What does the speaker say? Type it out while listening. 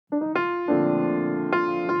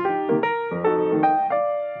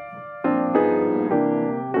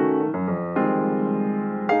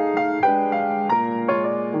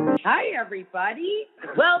everybody.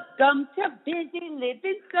 Welcome to Busy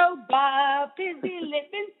Living Sober. Busy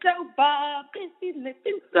Living Sober. Busy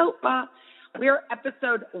Living Sober. We're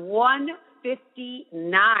episode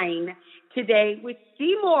 159 today with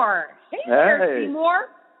Seymour. Hey there, Seymour.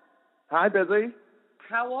 Hi, Busy.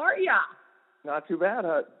 How are ya? Not too bad.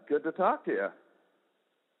 Good to talk to you.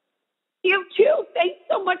 You too. Thanks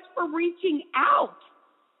so much for reaching out.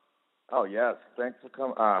 Oh, yes. Thanks for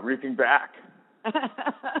reaching back.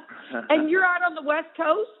 And you're out on the West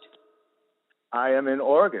Coast? I am in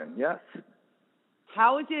Oregon, yes.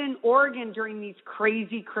 How is it in Oregon during these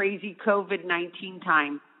crazy COVID-19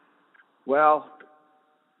 times? Well,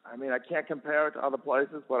 I mean, I can't compare it to other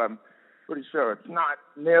places, but I'm pretty sure it's not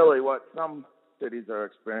nearly what some cities are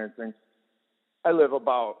experiencing. I live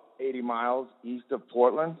about 80 miles east of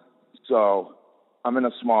Portland, so I'm in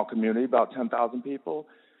a small community, about 10,000 people,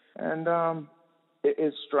 and it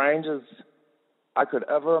is strange as I could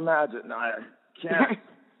ever imagine. I can't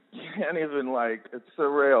even, it's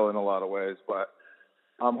surreal in a lot of ways, but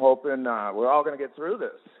I'm hoping we're all going to get through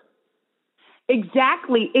this.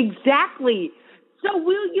 Exactly. So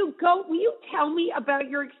will you tell me about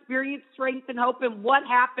your experience, strength, and hope, and what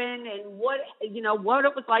happened, and what it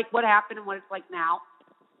was like, what happened, and what it's like now?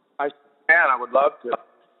 I would love to.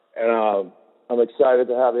 And I'm excited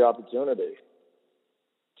to have the opportunity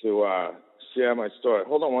to share my story.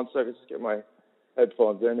 Hold on one second, just get my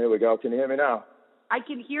headphones in. Here we go. Can you hear me now? I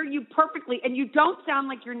can hear you perfectly, and you don't sound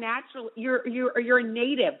like you're natural. You're a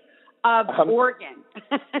native of Oregon.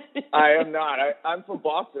 I am not. I'm from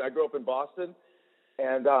Boston. I grew up in Boston,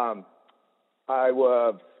 and my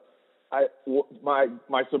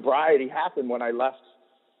sobriety happened when I left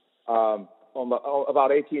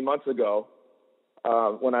about 18 months ago.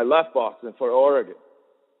 When I left Boston for Oregon.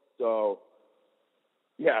 So,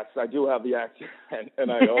 yes, I do have the accent,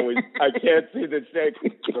 and I can't see the shake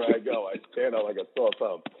where I go. I stand out like a sore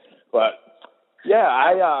thumb. But, yeah,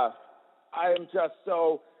 I am just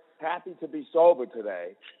so happy to be sober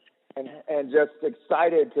today and just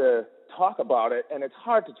excited to talk about it. And it's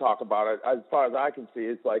hard to talk about it as far as I can see.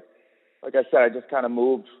 It's like I said, I just kind of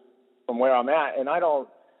moved from where I'm at, and I don't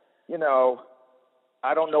know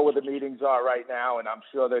where the meetings are right now, and I'm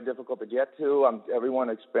sure they're difficult to get to.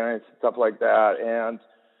 Everyone experienced stuff like that. And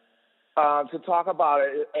to talk about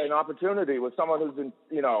it, an opportunity with someone who's,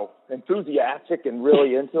 enthusiastic and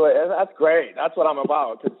really into it, and that's great. That's what I'm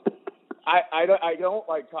about. Cause I don't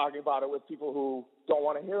like talking about it with people who don't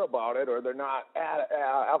want to hear about it, or they're not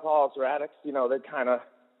alcoholics or addicts.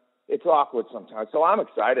 It's awkward sometimes. So I'm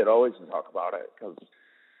excited always to talk about it because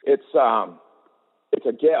it's a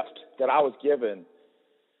gift that I was given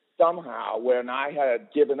somehow when I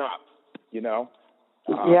had given up, Yeah.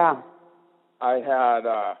 I had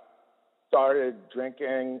started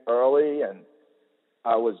drinking early, and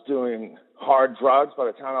I was doing hard drugs by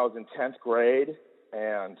the time I was in 10th grade.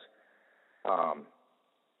 And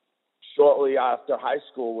shortly after high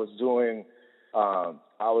school was doing, I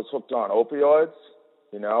was hooked on opioids,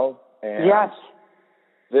 and yes.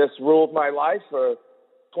 This ruled my life for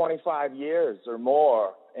 25 years or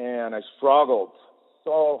more, and I struggled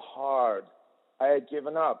so hard. I had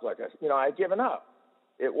given up. I had given up.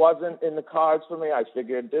 It wasn't in the cards for me. I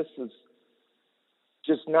figured this is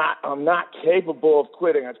just I'm not capable of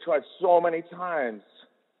quitting. I've tried so many times,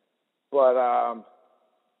 but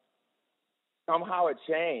somehow it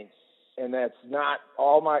changed. And that's not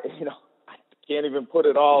all I can't even put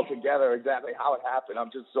it all together exactly how it happened. I'm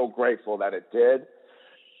just so grateful that it did.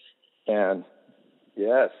 And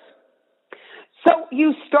yes. So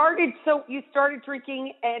you started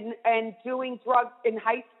drinking and doing drugs in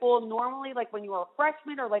high school normally, like when you were a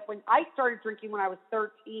freshman, or like when I started drinking when I was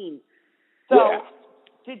 13. So yeah.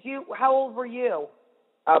 How old were you?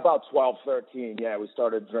 About 12, 13. Yeah, we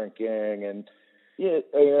started drinking and,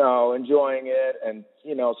 enjoying it and,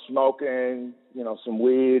 smoking, some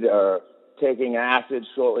weed or taking acid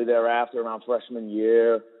shortly thereafter around freshman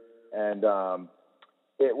year. And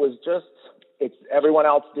it was everyone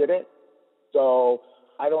else did it. So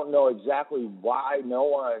I don't know exactly why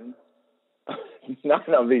none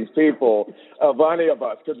of these people, any of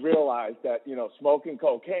us, could realize that, smoking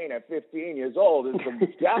cocaine at 15 years old is the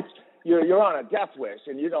death. You're on a death wish,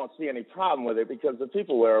 and you don't see any problem with it because the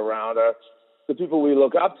people we're around the people we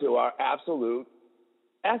look up to are absolute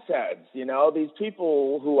S-heads. These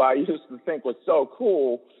people who I used to think were so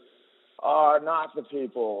cool are not the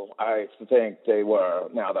people I think they were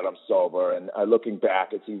now that I'm sober. And looking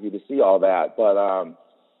back, it's easy to see all that. But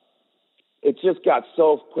it just got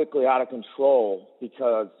so quickly out of control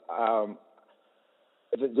because all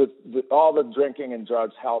the drinking and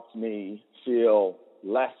drugs helped me feel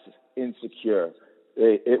less insecure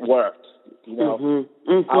it worked. You know,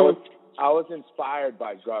 Mm-hmm. Mm-hmm. I was inspired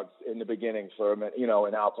by drugs in the beginning for a minute, you know,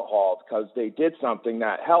 and alcohol, because they did something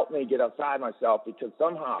that helped me get outside myself, because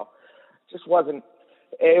somehow I just wasn't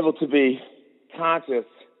able to be conscious,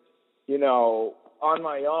 you know, on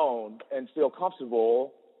my own and feel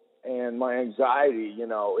comfortable. And my anxiety, you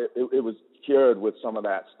know, it was cured with some of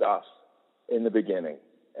that stuff in the beginning.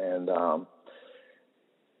 And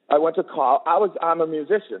I went to college. I'm a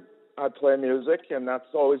musician. I play music, and that's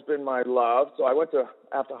always been my love. So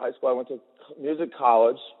after high school, I went to music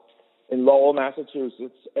college in Lowell,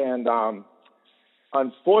 Massachusetts. And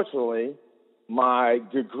unfortunately, my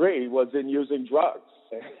degree was in using drugs.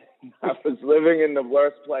 I was living in the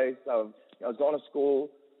worst place. I was going to school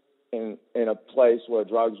in a place where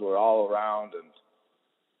drugs were all around, and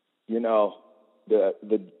you know,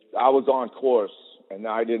 I was on course, and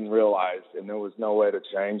I didn't realize, and there was no way to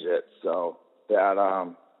change it. So that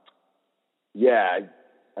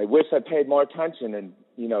I wish I paid more attention and,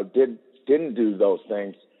 you know, didn't do those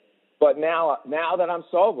things. But now that I'm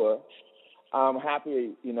sober, I'm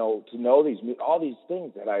happy, you know, to know all these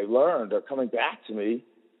things that I learned are coming back to me,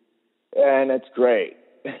 and it's great.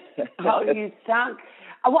 Oh, you sound.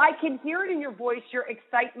 Well, I can hear it in your voice, your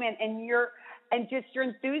excitement and just your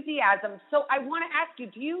enthusiasm. So I want to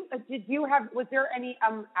ask you, was there any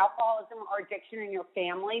alcoholism or addiction in your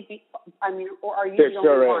family? Or are you the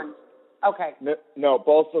only one? Okay. No,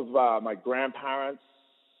 both of my grandparents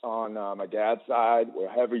on my dad's side were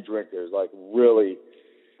heavy drinkers, like really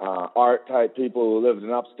art type people who lived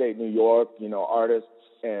in upstate New York, you know, artists,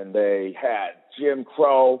 and they had Jim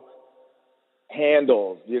Crow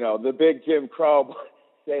handles, you know, the big Jim Crow.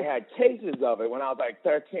 They had cases of it when I was like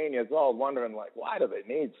 13 years old, wondering, like, why do they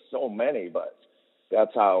need so many? But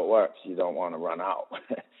that's how it works. You don't want to run out.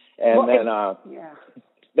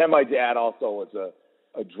 Then my dad also was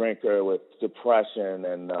a drinker with depression.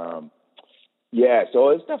 And, so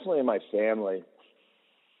it's definitely in my family.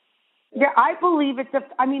 Yeah, I believe it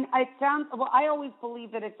sounds, I always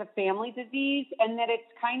believe that it's a family disease, and that it's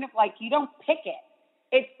kind of like you don't pick it.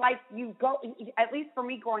 It's like you go, at least for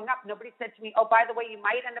me growing up, nobody said to me, oh, by the way, you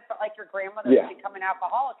might end up like your grandmother and become an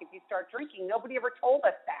alcoholic if you start drinking. Nobody ever told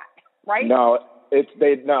us that, right? No, there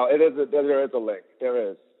is a link.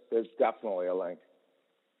 There's definitely a link.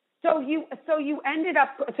 So you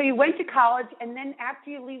went to college, and then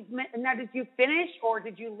after you leave, now did you finish, or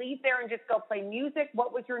did you leave there and just go play music?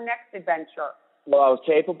 What was your next adventure? Well, I was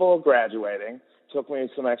capable of graduating. Took me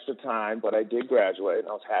some extra time, but I did graduate, and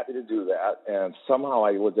I was happy to do that. And somehow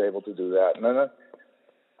I was able to do that. And then,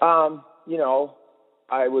 you know,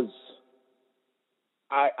 I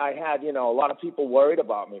had, you know, a lot of people worried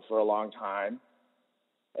about me for a long time.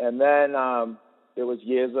 And then there was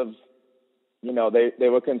years of, you know, they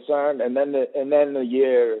were concerned. And then the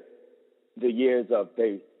years of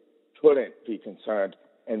they couldn't be concerned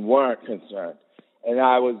and weren't concerned. And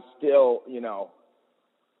I was still, you know,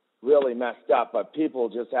 really messed up, but people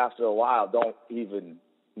just after a while don't even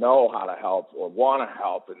know how to help or want to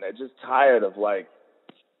help, and they're just tired of like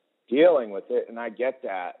dealing with it, and I get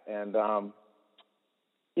that. And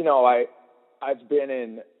you know, I've been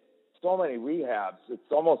in so many rehabs,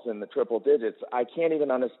 it's almost in the triple digits. I can't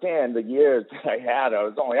even understand the years that I had. I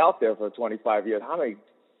was only out there for 25 years. How many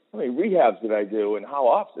rehabs did I do and how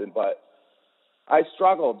often? But I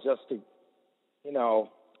struggled just to, you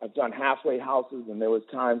know, I've done halfway houses, and there was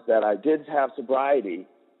times that I did have sobriety,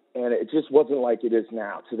 and it just wasn't like it is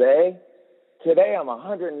now. Today I'm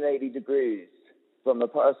 180 degrees from the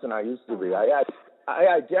person I used to be. I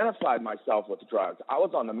identified myself with drugs. I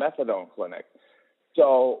was on the methadone clinic.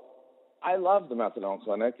 So I love the methadone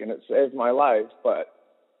clinic, and it saved my life. But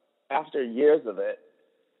after years of it,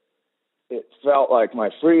 it felt like my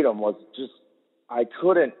freedom was just, I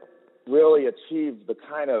couldn't really achieve the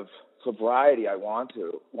kind of sobriety I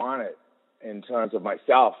wanted in terms of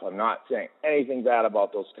myself. I'm not saying anything bad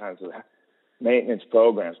about those kinds of maintenance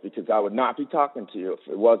programs, because I would not be talking to you if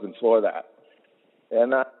it wasn't for that.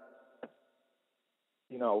 And,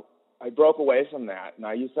 you know, I broke away from that, and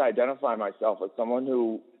I used to identify myself as someone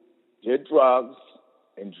who did drugs,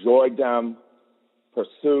 enjoyed them,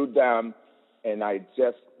 pursued them, and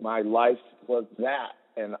my life was that,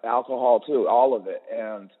 and alcohol too, all of it.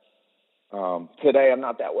 And today I'm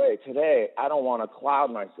not that way. Today I don't want to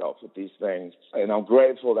cloud myself with these things, and I'm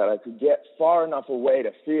grateful that I could get far enough away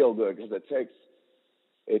to feel good, because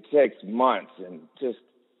it takes months, and just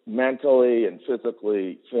mentally and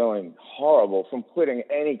physically feeling horrible from quitting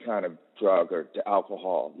any kind of drug or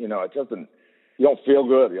alcohol. You know, you don't feel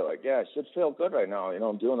good. You're like, yeah, I should feel good right now. You know,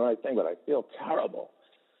 I'm doing the right thing, but I feel terrible.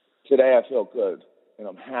 Today I feel good, and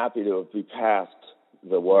I'm happy to be past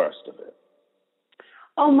the worst of it.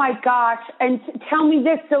 Oh my gosh! And tell me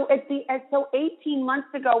this. So 18 months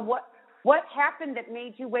ago, what happened that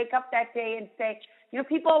made you wake up that day and say,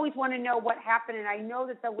 people always want to know what happened, and I know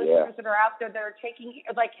that the listeners that are out there that are taking,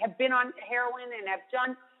 like, have been on heroin and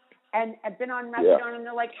have been on methadone, and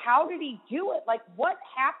they're like, how did he do it? Like, what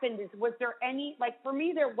happened? Was there any, like, for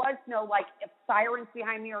me, there was no, like, sirens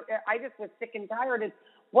behind me, or I just was sick and tired.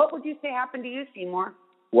 What would you say happened to you, Seymour?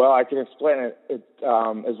 Well, I can explain it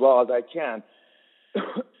as well as I can.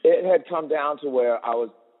 It had come down to where I was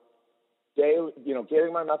daily,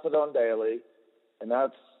 getting my methadone daily, and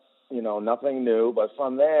that's, nothing new. But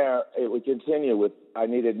from there, it would continue with, I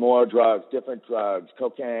needed more drugs, different drugs,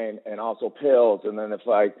 cocaine, and also pills. And then if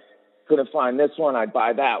I couldn't find this one, I'd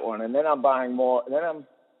buy that one. And then I'm buying more. And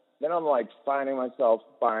then I'm like finding myself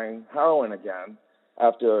buying heroin again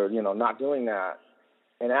after, not doing that,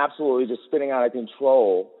 and absolutely just spinning out of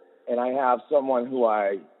control. And I have someone who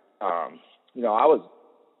I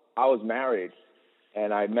was married,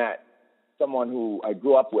 and I met someone who I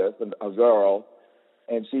grew up with, a girl,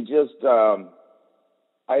 and she just,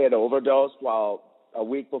 I had overdosed while a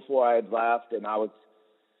week before I had left, and I was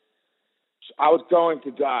going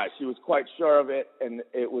to die. She was quite sure of it, and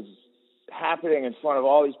it was happening in front of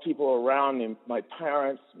all these people around me, my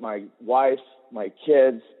parents, my wife, my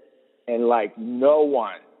kids, and like no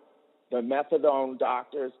one. The methadone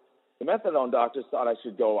doctors thought I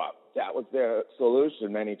should go up. That was their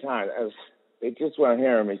solution many times. They just weren't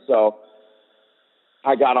hearing me. So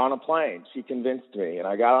I got on a plane. She convinced me, and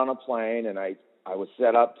I got on a plane, and I was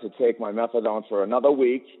set up to take my methadone for another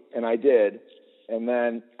week, and I did. And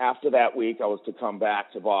then after that week, I was to come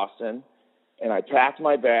back to Boston, and I packed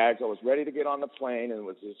my bags. I was ready to get on the plane, and it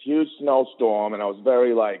was this huge snowstorm, and I was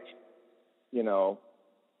very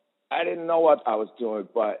I didn't know what I was doing,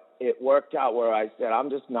 but it worked out where I said, I'm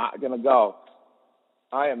just not going to go.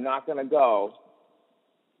 I am not going to go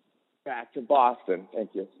back to Boston.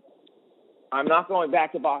 Thank you. I'm not going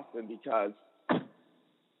back to Boston because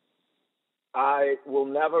I will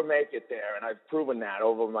never make it there, and I've proven that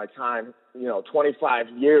over my time, 25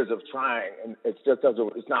 years of trying, and it's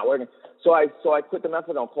not working. So I quit the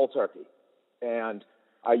methadone cold turkey, and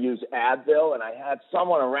I used Advil, and I had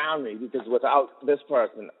someone around me, because without this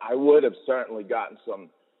person, I would have certainly gotten some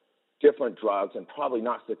different drugs and probably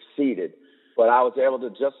not succeeded. But I was able to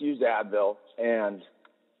just use Advil and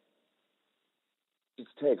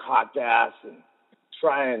just take hot baths and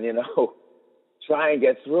try and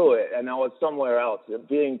get through it. And I was somewhere else.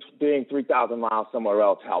 Being 3,000 miles somewhere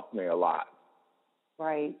else helped me a lot.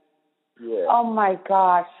 Right. Yeah. Oh my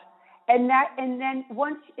gosh. And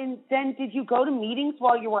then did you go to meetings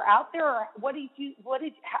while you were out there, or what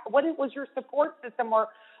was your support system, or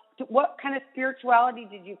what kind of spirituality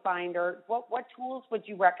did you find, or what tools would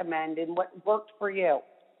you recommend, and what worked for you?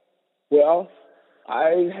 Well,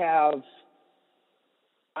 I've had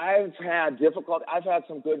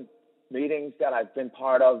some good meetings that I've been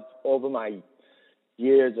part of over my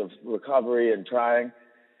years of recovery and trying.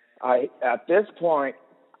 At this point,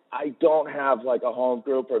 I don't have like a home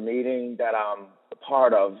group or meeting that I'm a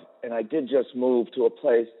part of, and I did just move to a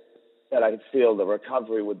place that I feel the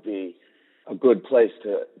recovery would be a good place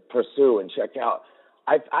to pursue and check out.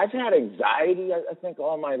 I've had anxiety, I think,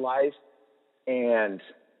 all my life, and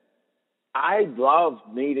I love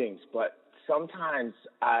meetings, but sometimes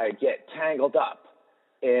I get tangled up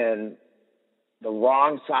in the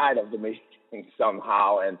wrong side of the meeting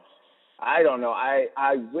somehow, and I don't know.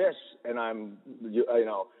 I wish, and I'm,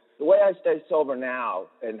 the way I stay sober now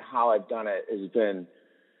and how I've done it has been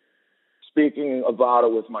speaking about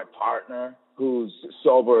it with my partner, who's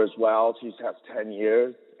sober as well. She has 10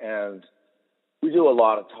 years, and we do a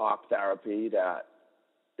lot of talk therapy that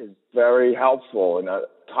is very helpful. And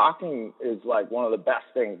talking is like one of the best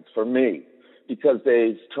things for me, because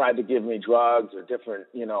they've tried to give me drugs or different,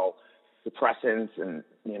 depressants and,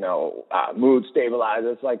 mood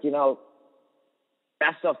stabilizers. Like,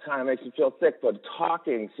 that stuff kind of makes you feel sick, but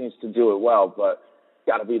talking seems to do it well. But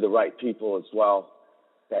got to be the right people as well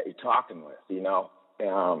that you're talking with, I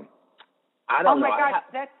don't know. Oh my gosh,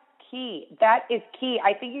 that's key. That is key.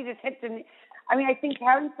 I think you just hit I think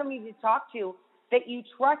having somebody to talk to that you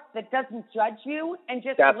trust, that doesn't judge you and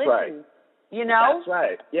just That's listen. Right. That's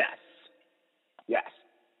right. Yes.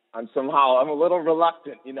 I'm a little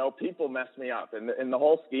reluctant. People mess me up, and in the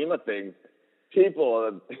whole scheme of things,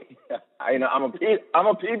 people. I'm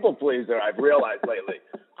a people pleaser. I've realized lately,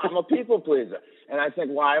 I'm a people pleaser, and I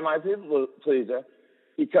think, why am I a people pleaser?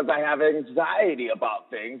 Because I have anxiety about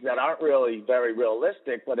things that aren't really very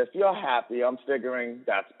realistic. But if you're happy, I'm figuring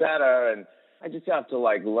that's better, and I just have to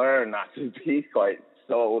learn not to be quite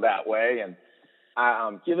so that way. And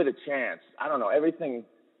Give it a chance. I don't know, everything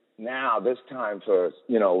now, this time for,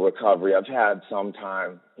 recovery, I've had some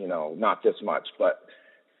time, not this much, but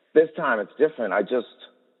this time it's different.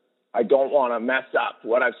 I don't want to mess up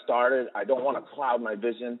what I've started. I don't want to cloud my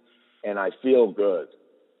vision, and I feel good.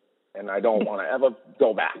 And I don't want to ever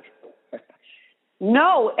go back.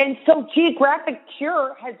 No, and so geographic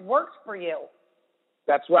cure has worked for you.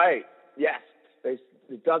 That's right. Yes.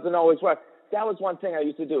 It doesn't always work. That was one thing I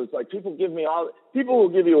used to do. It's like people will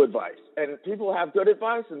give you advice, and people have good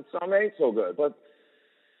advice, and some ain't so good. But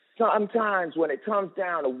sometimes when it comes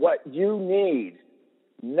down to what you need,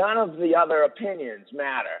 none of the other opinions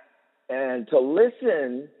matter. And to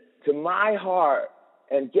listen to my heart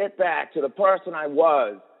and get back to the person I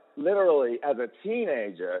was literally as a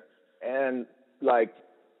teenager, and like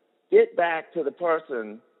get back to the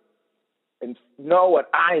person and know what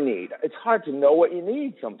I need. It's hard to know what you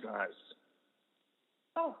need sometimes.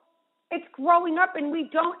 Oh, it's growing up, and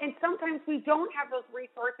sometimes we don't have those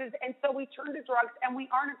resources, and so we turn to drugs, and we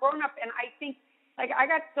aren't a grown up. And I think, like, I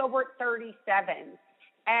got sober at 37,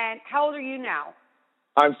 and how old are you now?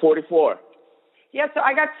 I'm 44. Yeah, so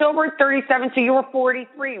I got sober at 37, so you were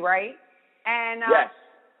 43, right? And yes.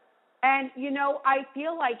 And, I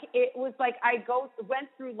feel like it was like I went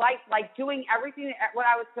through life, like doing everything what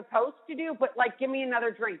I was supposed to do, but like, give me another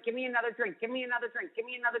drink, give me another drink, give me another drink, give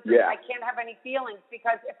me another drink. Yeah. I can't have any feelings,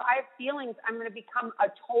 because if I have feelings, I'm going to become a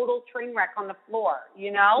total train wreck on the floor,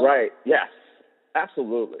 Right. Yes.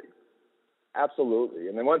 Absolutely. Absolutely.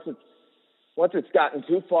 And then once it's gotten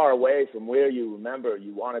too far away from where you remember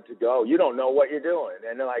you wanted to go, you don't know what you're doing.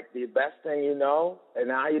 And like the best thing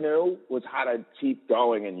and I knew, was how to keep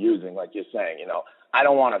going and using, like you're saying, I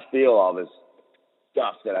don't want to feel all this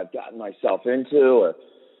stuff that I've gotten myself into, or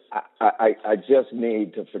I just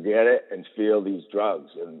need to forget it and feel these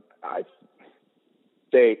drugs. And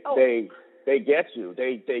they get you.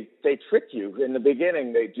 They trick you. In the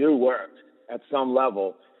beginning, they do work at some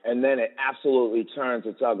level, and then it absolutely turns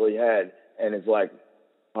its ugly head. And it's like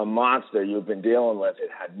a monster you've been dealing with. It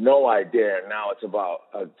had no idea. And now it's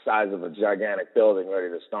about the size of a gigantic building ready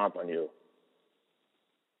to stomp on you.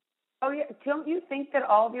 Oh, yeah. Don't you think that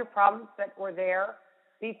all of your problems that were there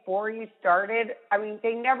before you started, I mean,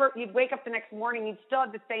 you'd wake up the next morning, you'd still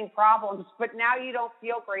have the same problems, but now you don't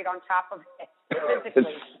feel great on top of it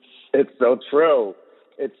physically. It's so true.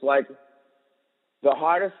 It's like the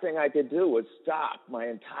hardest thing I could do was stop my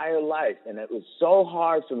entire life. And it was so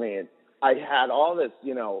hard for me. And I had all this,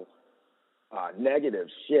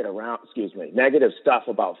 negative stuff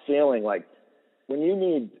about feeling like when you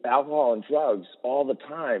need alcohol and drugs all the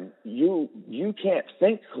time, you can't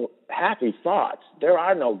think happy thoughts. There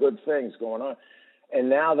are no good things going on. And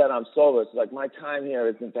now that I'm sober, it's like my time here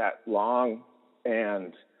isn't that long,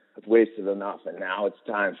 and I've wasted enough. And now it's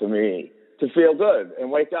time for me to feel good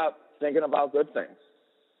and wake up thinking about good things.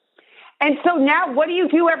 And so now, what do you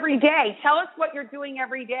do every day? Tell us what you're doing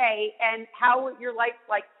every day and how your life's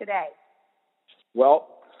like today. Well,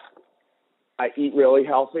 I eat really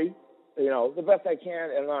healthy, the best I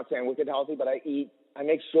can. And I'm not saying wicked healthy, but I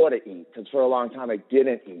make sure to eat, because for a long time I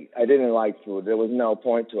didn't eat. I didn't like food. There was no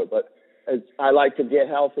point to it. But I like to get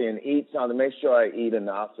healthy and eat, so to make sure I eat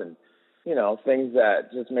enough, and, things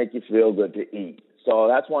that just make you feel good to eat. So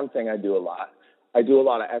that's one thing I do a lot. I do a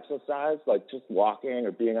lot of exercise, like just walking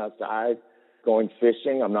or being outside, going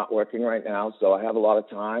fishing. I'm not working right now, so I have a lot of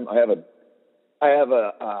time. I have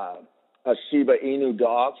a Shiba Inu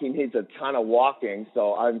dog. He needs a ton of walking,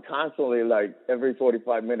 so I'm constantly, like, every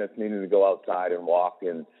 45 minutes needing to go outside and walk.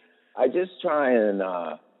 And I just try and,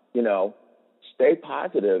 stay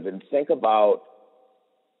positive and think about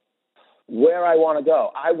where I want to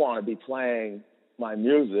go. I want to be playing my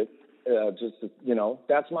music.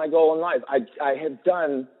 That's my goal in life.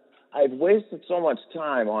 I've wasted so much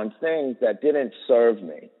time on things that didn't serve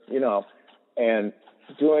me, and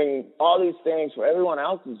doing all these things for everyone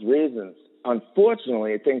else's reasons.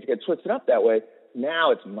 Unfortunately, things get twisted up that way.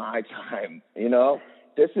 Now it's my time,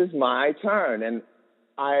 this is my turn, and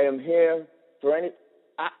I am here for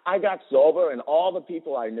I got sober, and all the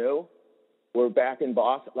people I knew were back in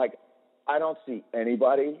Boston. Like, I don't see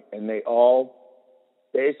anybody, and they all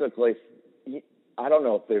basically, I don't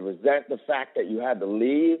know if they resent the fact that you had to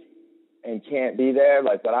leave and can't be there.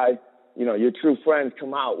 Like, but your true friends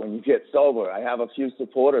come out when you get sober. I have a few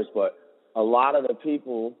supporters, but a lot of the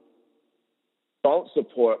people don't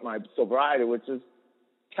support my sobriety, which is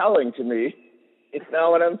telling to me. You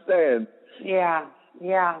know what I'm saying? Yeah.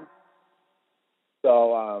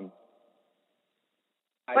 So,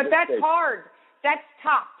 but that's hard. That's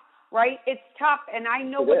tough. right? It's tough. And I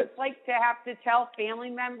know It what is. it's like to have to tell family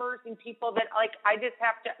members and people that, like, I just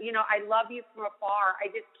have to, I love you from afar. I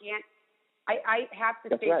just can't, I have to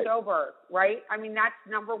That's stay right. sober, right? I mean, that's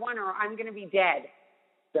number one, or I'm going to be dead.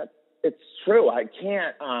 It's true. I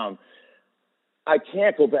can't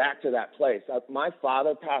go back to that place. My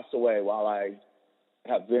father passed away while I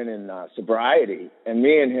have been in sobriety, and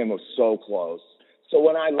me and him were so close. So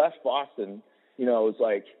when I left Boston, it was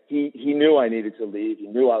like he knew I needed to leave. He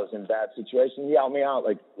knew I was in a bad situation. He helped me out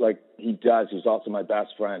like he does. He's also my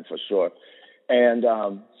best friend for sure. And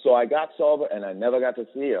so I got sober, and I never got to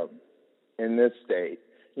see him in this state.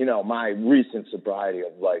 My recent sobriety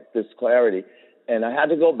of like this clarity. And I had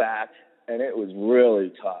to go back, and it was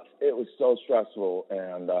really tough. It was so stressful,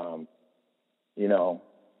 and I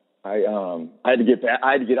had to get back.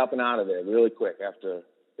 I had to get up and out of there really quick after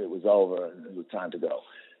it was over and it was time to go.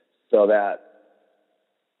 So that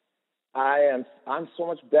I'm so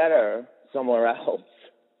much better somewhere else.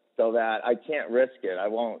 So that I can't risk it. I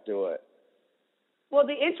won't do it. Well,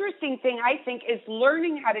 the interesting thing, I think, is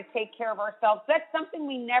learning how to take care of ourselves. That's something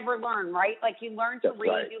we never learn, right? Like you learn to read,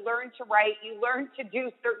 right. You learn to write, you learn to do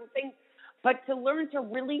certain things. But to learn to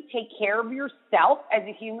really take care of yourself as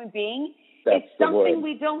a human being, it's something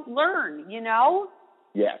we don't learn,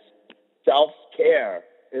 Yes. Self-care.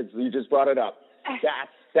 You just brought it up.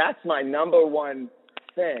 That's my number one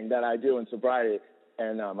thing that I do in sobriety,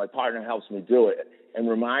 and my partner helps me do it and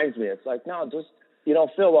reminds me. It's like, no, just,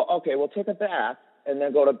 feel, well, okay, we'll take a bath and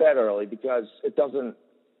then go to bed early because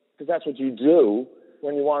that's what you do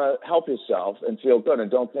when you want to help yourself and feel good. And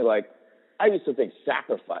don't think like, I used to think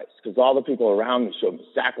sacrifice because all the people around me showed me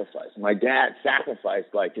sacrifice. My dad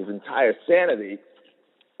sacrificed like his entire sanity,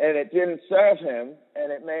 and it didn't serve him,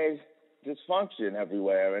 and it made dysfunction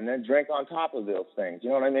everywhere, and then drink on top of those things. You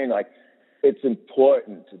know what I mean? Like, it's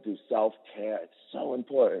important to do self-care. It's so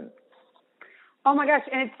important. Oh my gosh.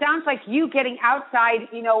 And it sounds like you getting outside,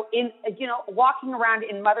 walking around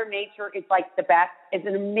in Mother Nature is like the best. It's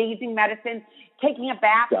an amazing medicine. Taking a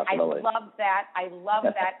bath. Definitely. I love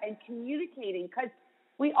that. And communicating, because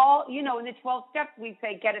we all, in the 12 steps, we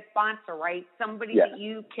say, get a sponsor, right? Somebody that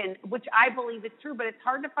you can, which I believe is true, but it's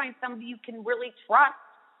hard to find somebody you can really trust.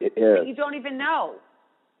 It is. That you don't even know.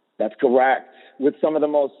 That's correct. With some of the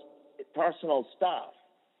most personal stuff.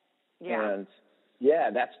 Yeah. And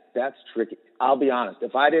that's tricky. I'll be honest.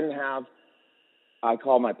 If I didn't have, I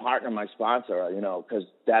call my partner my sponsor, because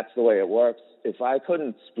that's the way it works. If I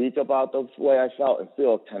couldn't speak about the way I felt and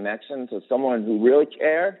feel a connection to someone who really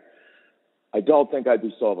cared, I don't think I'd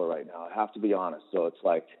be sober right now. I have to be honest. So it's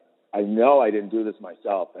like, I know I didn't do this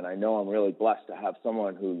myself, and I know I'm really blessed to have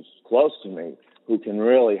someone who's close to me who can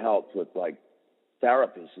really help with like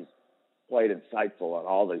therapy. She's quite insightful on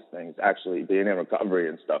all these things, actually being in recovery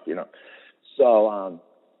and stuff, So,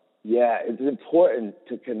 it's important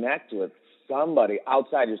to connect with somebody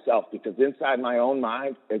outside yourself, because inside my own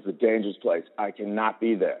mind is a dangerous place. I cannot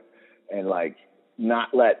be there and like not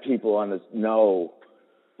let people know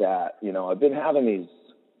that, I've been having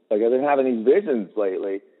these visions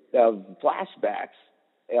lately of flashbacks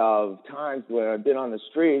of times where I've been on the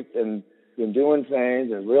streets and been doing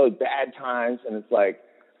things and really bad times. And it's like,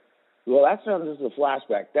 well, that's not just a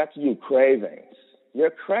flashback. That's you craving.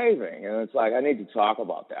 You're craving. And it's like, I need to talk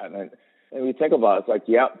about that. And we think about it, it's like,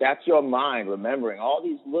 yep, that's your mind remembering all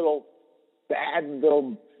these little bad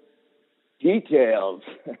little details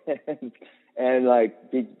and like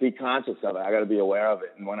be conscious of it. I got to be aware of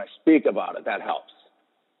it. And when I speak about it, that helps.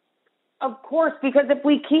 Of course, because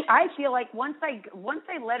I feel like once I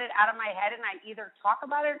let it out of my head and I either talk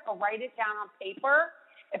about it or write it down on paper,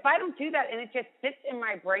 if I don't do that and it just sits in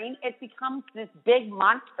my brain, it becomes this big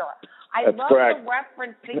monster. That's love correct. The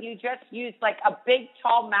reference that you just used, like a big,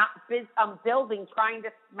 tall building trying to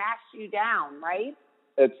smash you down, right?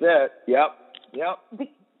 That's it. Yep.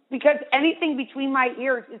 Because anything between my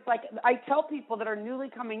ears, it's like, I tell people that are newly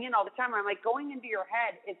coming in all the time, I'm like, going into your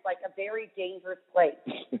head is like a very dangerous place.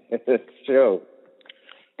 It's true.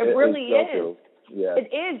 It really is. True. Yeah.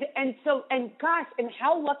 It is. And gosh, and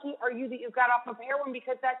how lucky are you that you got off of heroin?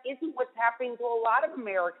 Because that isn't what's happening to a lot of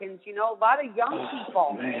Americans, a lot of young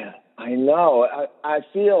people. Man, I know. I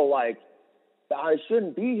feel like I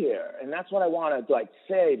shouldn't be here. And that's what I want to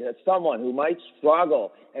say to someone who might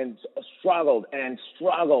struggle and struggled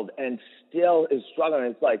and still is struggling.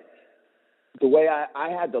 It's like the way I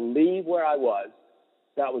had to leave where I was,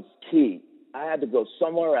 that was key. I had to go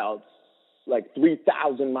somewhere else, like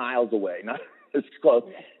 3,000 miles away. Not as close.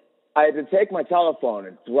 I had to take my telephone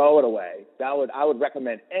and throw it away. I would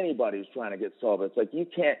recommend anybody who's trying to get sober. It's like you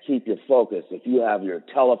can't keep your focus if you have your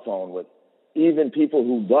telephone with even people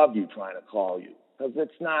who love you trying to call you. because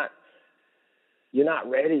you're not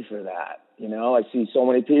ready for that. You know, I see so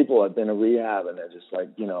many people have been in rehab and they're just like,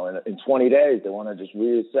 you know, in 20 days, they want to just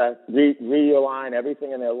realign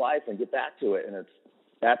everything in their life and get back to it. And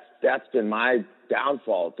that's been my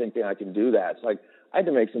downfall, thinking I can do that. It's like, I had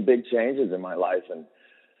to make some big changes in my life. And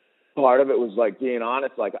part of it was like being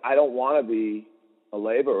honest, like, I don't want to be a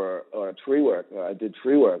laborer or a tree worker. I did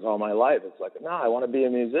tree work all my life. It's like, no, I want to be a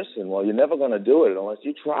musician. Well, you're never going to do it unless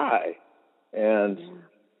you try. And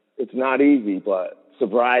it's not easy, but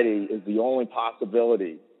sobriety is the only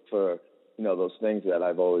possibility for, you know, those things that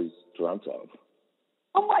I've always dreamt of.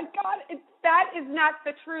 Oh my God, that is not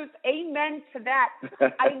the truth. Amen to that.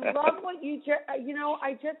 I love what you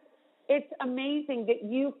just, it's amazing that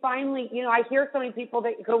you finally, you know, I hear so many people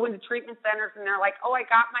that go into treatment centers and they're like, oh, I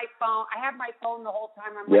got my phone. I have my phone the whole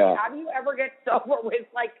time. I'm like, how do you ever get sober with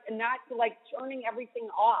like, not like turning everything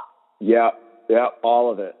off? Yeah,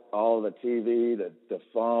 all of it, all of the TV, the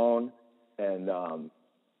phone, and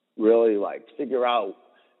really like figure out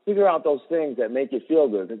those things that make you feel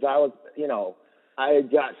good. Because I was, you know,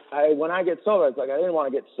 when I get sober, it's like I didn't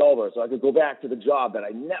want to get sober so I could go back to the job that I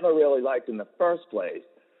never really liked in the first place.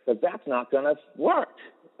 Because that's not going to work.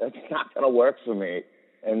 That's not going to work for me.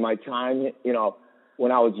 And my time, you know,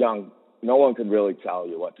 when I was young, no one could really tell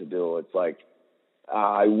you what to do. It's like,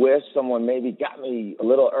 I wish someone maybe got me a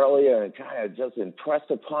little earlier and kind of just impressed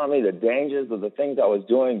upon me the dangers of the things I was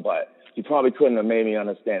doing, but you probably couldn't have made me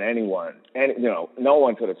understand anyone. And, you know, no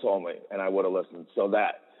one could have told me, and I would have listened. So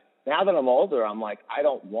that now that I'm older, I'm like, I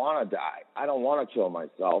don't want to die. I don't want to kill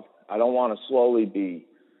myself. I don't want to slowly be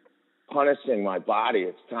punishing my body.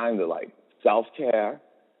 It's time to, like, self-care,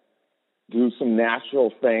 do some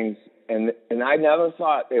natural things. And I never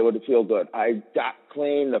thought it would feel good. I got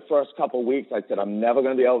clean the first couple of weeks. I said, I'm never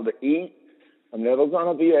going to be able to eat. I'm never going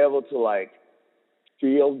to be able to, like,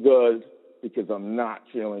 feel good because I'm not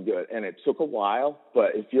feeling good. And it took a while,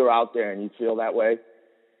 but if you're out there and you feel that way,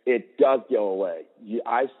 it does go away.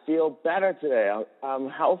 I feel better today. I'm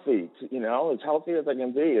healthy, you know, as healthy as I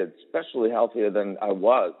can be, especially healthier than I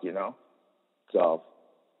was, you know. So.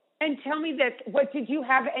 And tell me this: did you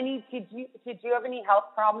have any health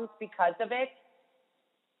problems because of it?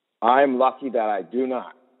 I'm lucky that I do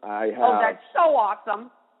not. I have. Oh, that's so awesome.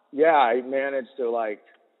 Yeah, I managed to like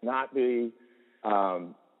not be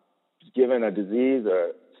given a disease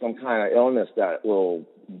or some kind of illness that will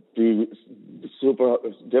be super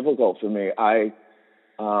difficult for me. I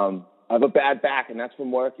have a bad back, and that's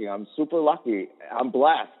from working. I'm super lucky. I'm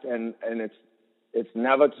blessed, and it's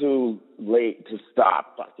never too late to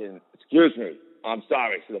stop fucking, excuse me, I'm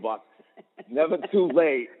sorry to the boss. Never too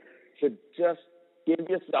late to just give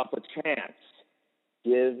yourself a chance.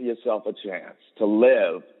 Give yourself a chance to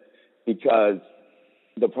live, because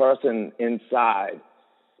the person inside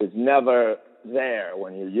is never there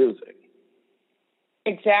when you're using.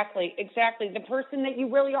 Exactly. The person that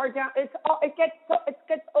you really are down, it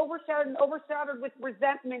gets overshadowed with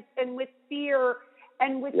resentment and with fear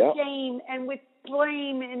and with shame and with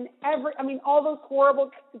blame and all those horrible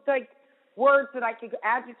like words that I could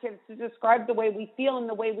adjectives to describe the way we feel and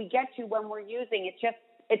the way we get to when we're using.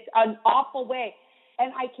 It's an awful way.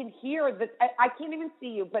 And I can hear that. I can't even see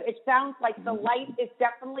you, but it sounds like the light is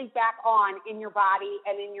definitely back on in your body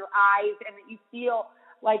and in your eyes, and that you feel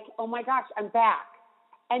like, oh my gosh, I'm back.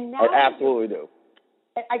 And now I absolutely do.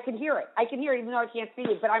 I can hear it. Even though I can't see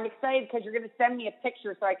you. But I'm excited because you're going to send me a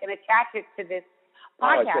picture so I can attach it to this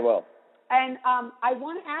podcast. I will. And I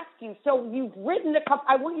want to ask you, so you've written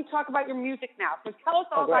I want you to talk about your music now. So tell us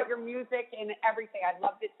all about your music and everything. I'd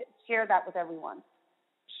love to share that with everyone.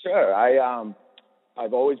 Sure.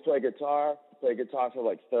 I've always played guitar for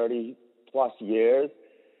like 30 plus years.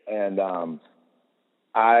 And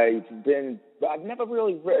I've never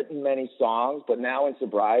really written many songs, but now in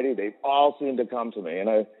sobriety, they all seem to come to me. And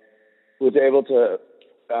I was able to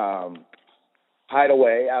hide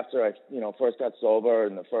away after I, first got sober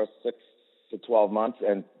in the first 6 to 12 months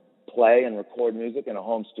and play and record music in a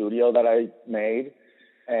home studio that I made,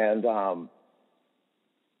 and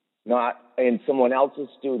not in someone else's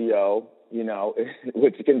studio,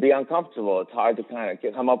 which can be uncomfortable. It's hard to kind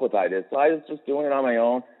of come up with ideas. So I was just doing it on my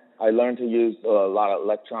own. I learned to use a lot of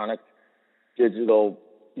electronic, digital,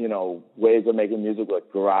 ways of making music,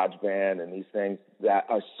 like GarageBand and these things that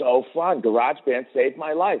are so fun. GarageBand saved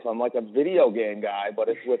my life. I'm like a video game guy, but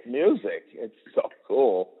it's with music. It's so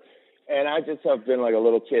cool. And I just have been like a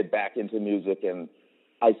little kid back into music, and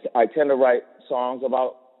I tend to write songs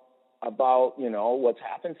about what's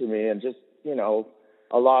happened to me, and just,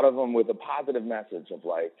 a lot of them with a positive message of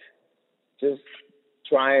like, just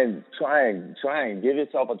try and give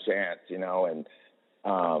yourself a chance, and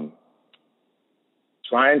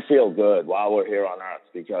try and feel good while we're here on Earth,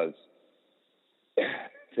 because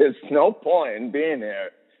there's no point in being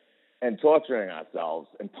here and torturing ourselves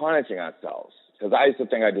and punishing ourselves. Because I used to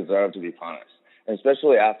think I deserved to be punished. And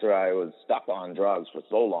especially after I was stuck on drugs for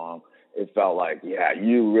so long, it felt like, yeah,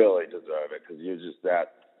 you really deserve it because you're just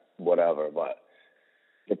that whatever. But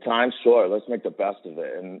the time's short. Let's make the best of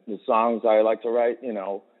it. And the songs I like to write, you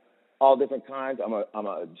know, all different kinds. I'm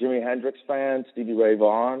a Jimi Hendrix fan, Stevie Ray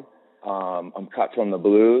Vaughan. I'm cut from the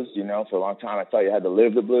blues. You know, for a long time I thought you had to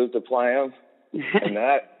live the blues to play them, and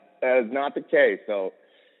that is not the case. So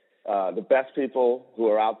the best people who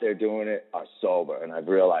are out there doing it are sober, and I've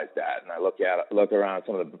realized that. And I look around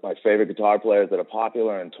some of my favorite guitar players that are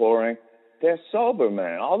popular and touring. They're sober,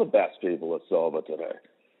 man. All the best people are sober today.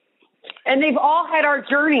 And they've all had our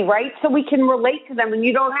journey, right? So we can relate to them, and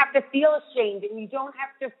you don't have to feel ashamed, and you don't have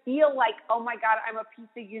to feel like, oh my God, I'm a piece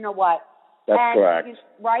of you know what. That's correct.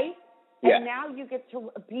 Right? Yeah. And now you get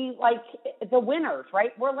to be like the winners,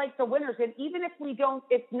 right? We're like the winners. And even if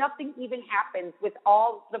nothing even happens with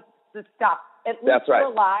all the stuff, at least That's right.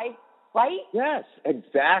 we're alive, right? Yes,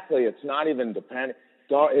 exactly. It's not even dependent.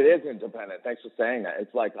 It isn't dependent. Thanks for saying that.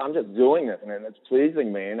 It's like, I'm just doing this, and it's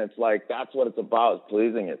pleasing me. And it's like, that's what it's about, is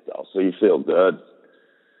pleasing yourself. So you feel good.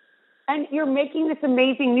 And you're making this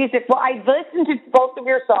amazing music. Well, I listened to both of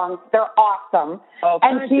your songs. They're awesome. Oh,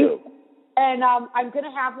 thank you. And I'm going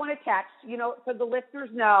to have one attached, you know, so the listeners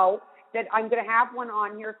know that I'm going to have one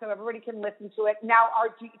on here so everybody can listen to it. Now,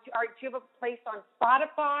 do you have a place on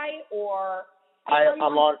Spotify or? I'm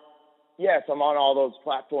on all those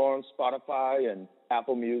platforms, Spotify and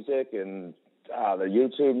Apple Music and the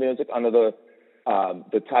YouTube Music under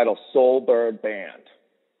the title Soulbird Band.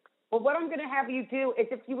 Well, what I'm going to have you do is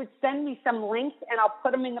if you would send me some links and I'll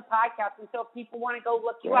put them in the podcast. And so if people want to go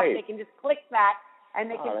look you up, they can just click that and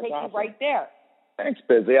they can take you right there. Thanks,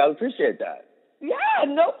 Busy. I appreciate that. Yeah,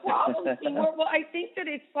 no problem, Seymour. Well, I think that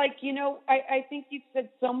it's like, you know, I think you've said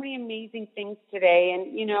so many amazing things today.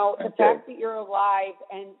 And, you know, the fact that you're alive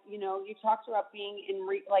and, you know, you talked about being in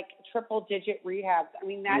triple-digit rehabs. I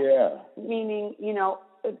mean, that's meaning, you know,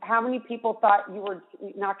 how many people thought you were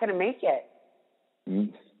not going to make it?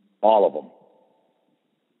 All of them.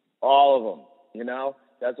 All of them, you know?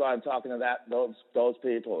 That's why I'm talking to those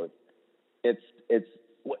people.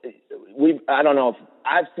 I don't know if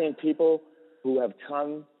I've seen people who have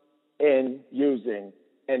come in using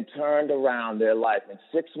and turned around their life in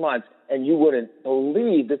 6 months, and you wouldn't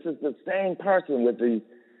believe this is the same person with the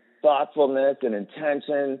thoughtfulness and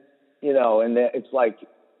intention, you know, and it's like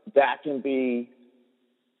that can be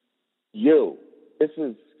you. This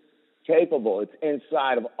is capable. It's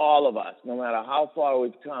inside of all of us, no matter how far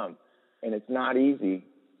we've come, and it's not easy.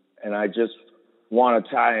 And I just want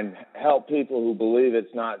to try and help people who believe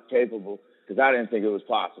it's not capable, because I didn't think it was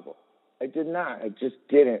possible. I did not. I just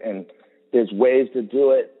didn't. And there's ways to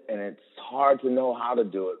do it, and it's hard to know how to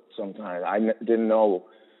do it sometimes. I didn't know,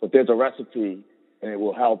 but there's a recipe, and it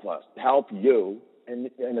will help us, help you,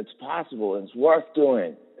 and it's possible, and it's worth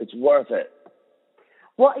doing. It's worth it.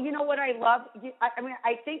 Well, you know what I love? I mean,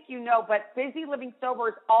 I think you know, but Busy Living Sober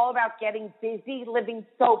is all about getting busy living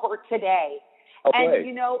sober today. Okay. And,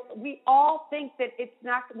 you know, we all think that it's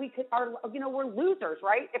not, we're losers,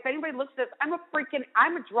 right? If anybody looks at us, I'm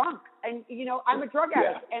a drunk, and, you know, I'm a drug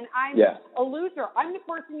addict, and I'm a loser. I'm the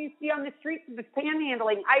person you see on the streets that's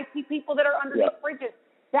panhandling. I see people that are underneath bridges.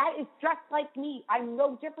 That is just like me. I'm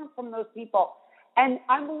no different from those people. And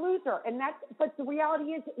I'm a loser. But the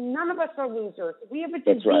reality is none of us are losers. We have a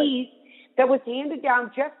disease that was handed down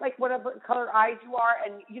just like whatever color eyes you are.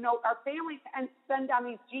 And, you know, our families send down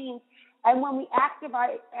these genes. And when we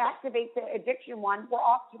activate the addiction one, we're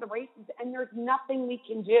off to the races, and there's nothing we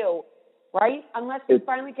can do, right? Unless we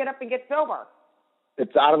finally get up and get sober.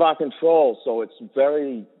 It's out of our control, so it's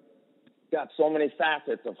got so many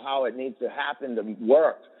facets of how it needs to happen to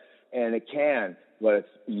work, and it can, but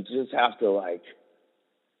you just have to,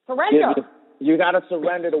 surrender. You got to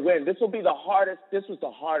surrender to win. This was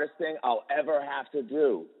the hardest thing I'll ever have to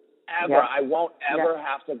do, ever. Yep. I won't ever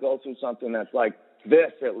have to go through something that's like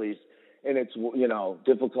this, at least. And it's, you know,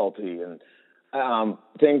 difficulty, and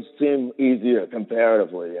things seem easier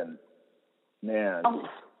comparatively. And man,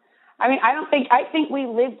 I think we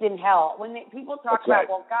lived in hell. When people talk about,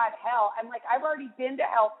 well, God, hell, I'm like, I've already been to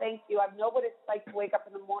hell. Thank you. I know what it's like to wake up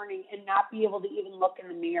in the morning and not be able to even look in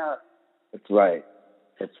the mirror. That's right.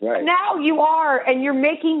 That's right. Now you are, and you're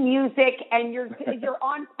making music, and you're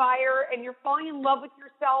on fire, and you're falling in love with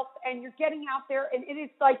yourself, and you're getting out there, and it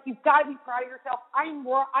is like you've got to be proud of yourself. I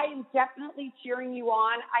am definitely cheering you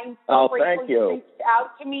on. I'm so grateful you reached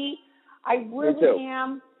out to me. I really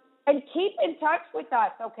am. And keep in touch with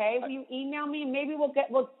us, okay? Will you email me? Maybe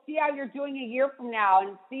we'll see how you're doing a year from now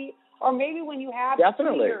and see, or maybe when you have 2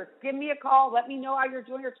 years, give me a call. Let me know how you're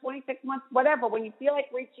doing, or 26 months, whatever, when you feel like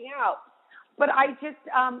reaching out. But I just,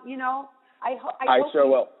 I sure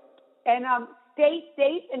will. And stay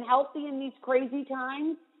safe and healthy in these crazy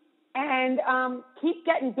times, and keep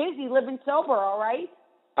getting busy, living sober, all right?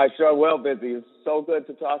 I sure will, Busy. It's so good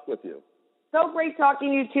to talk with you. So great talking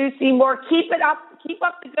to you too, Seymour. Keep it up. Keep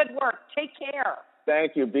up the good work. Take care.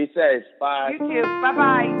 Thank you. Be safe. Bye. You too.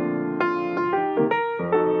 Bye-bye.